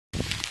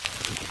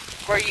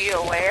Were you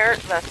aware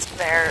that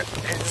there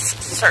is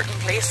certain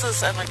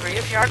places in a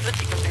graveyard that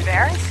you can be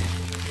buried?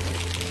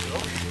 No.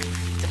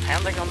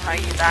 Depending on how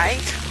you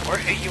died or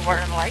who you were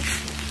in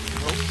life?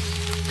 No.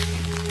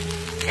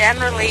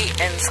 Generally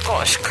in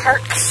Scottish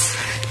kirks,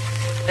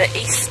 the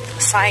east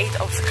side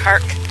of the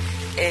kirk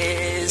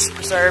is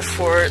reserved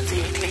for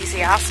the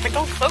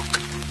ecclesiastical folk,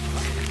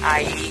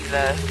 i.e.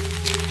 the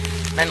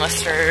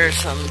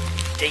ministers and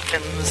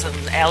deacons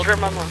and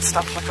aldermen and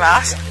stuff like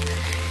that.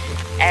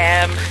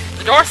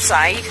 The north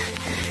side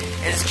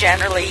is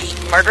generally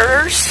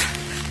murderers,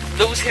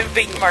 those who've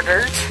been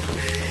murdered,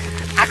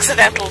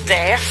 accidental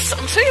deaths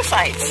and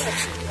suicides.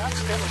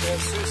 Accidental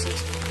deaths,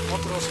 suicides,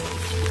 murderers,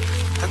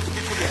 and the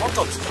people who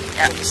murdered.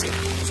 Yeah.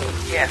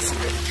 Yes.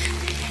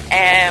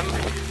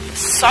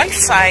 South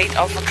side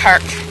of the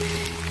kirk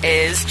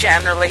is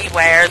generally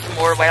where the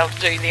more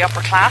well-to-do, the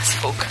upper class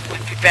folk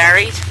would be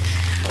buried,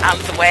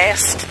 and the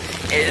west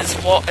is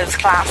what is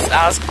classed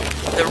as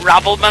the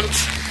rabblement.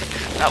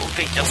 That would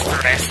be just the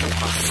rest of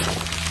us.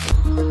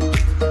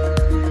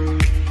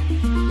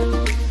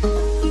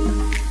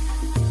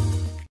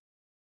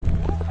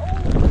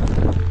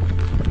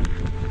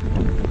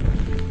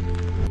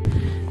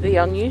 The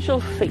unusual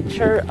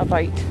feature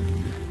about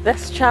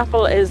this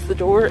chapel is the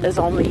door is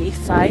on the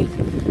east side,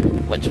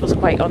 which was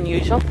quite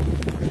unusual.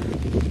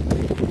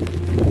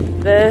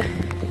 The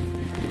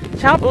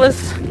chapel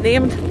is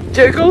named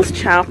Dougal's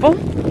Chapel.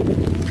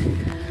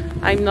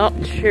 I'm not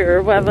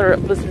sure whether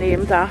it was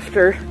named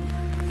after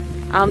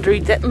Andrew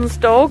Ditton's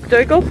dog,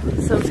 Dougal,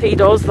 since he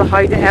does the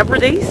How to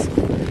Hebrides.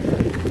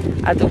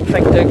 I don't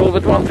think Dougal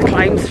would want to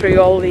climb through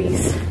all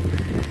these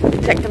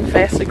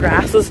tick-infested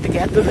grasses to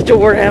get to the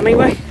door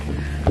anyway.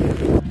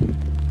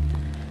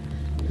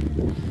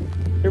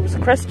 There was a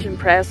Christian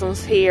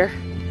presence here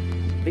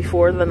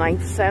before the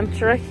 9th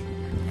century.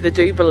 They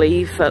do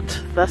believe that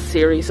this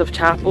series of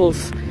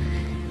chapels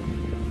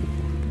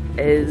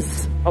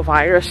is of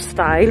Irish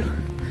style,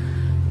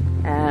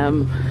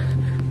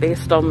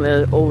 based on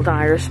the old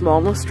Irish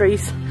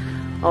monasteries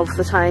of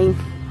the time.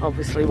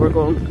 Obviously we're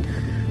going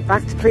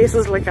back to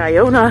places like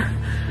Iona,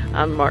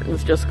 and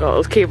Martin's just got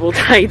his cable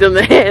tied in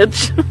the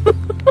hedge.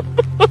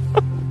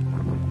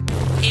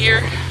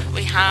 Here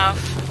we have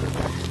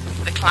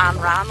the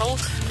Clanranald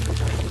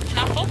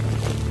chapel.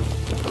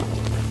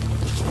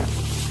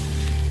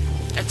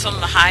 It's on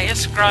the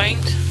highest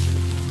ground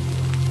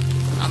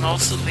and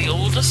also the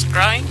oldest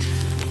ground.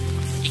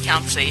 You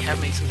can't see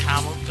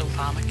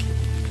𝕮𝖆𝖈𝖔𝖙𝖆𝖓𝖕𝖘,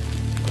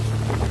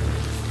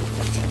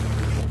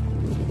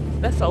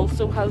 This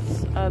also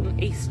has an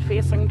east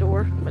facing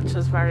door, which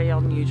is very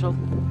unusual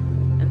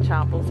in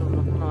chapels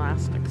and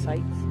monastic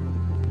sites.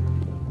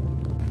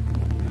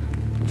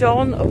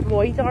 John of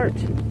Moidart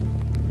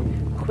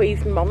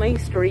bequeathed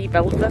monies to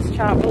rebuild this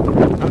chapel,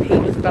 and he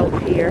was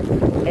built here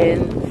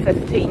in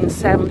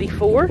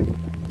 1574.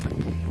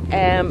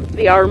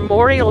 The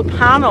armorial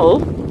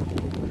panel,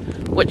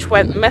 which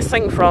went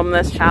missing from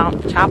this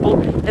chapel,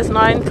 is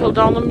now in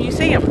Kildonham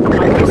Museum,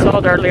 and we saw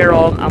it earlier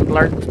on and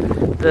learnt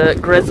the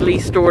grisly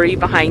story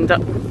behind it.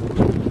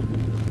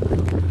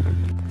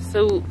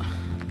 So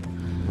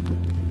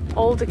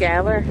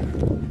altogether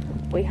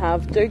we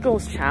have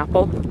Dougal's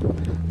Chapel,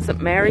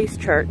 St Mary's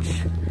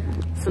Church,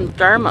 St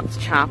Dermot's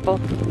Chapel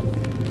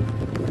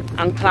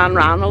and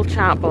Clanranald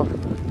Chapel.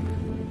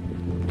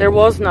 There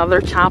was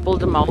another chapel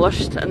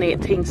demolished in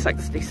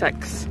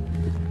 1866,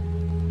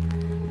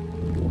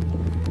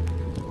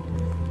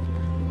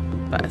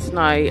 but it's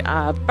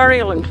now a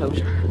burial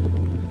enclosure.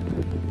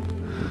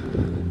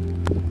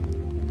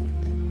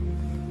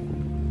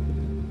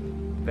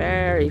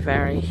 Very,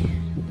 very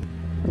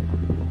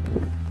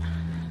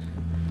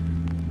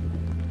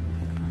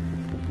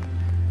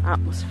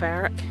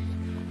atmospheric.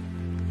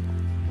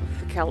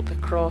 The Celtic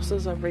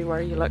crosses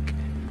everywhere you look.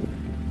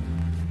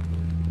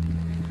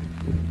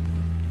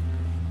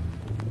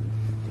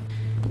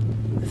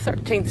 The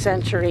 13th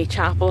century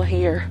chapel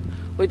here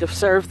would have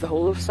served the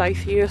whole of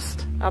South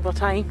Uist at the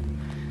time,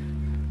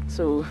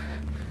 so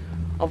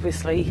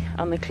obviously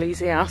an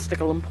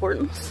ecclesiastical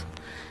importance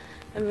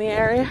in the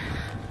area.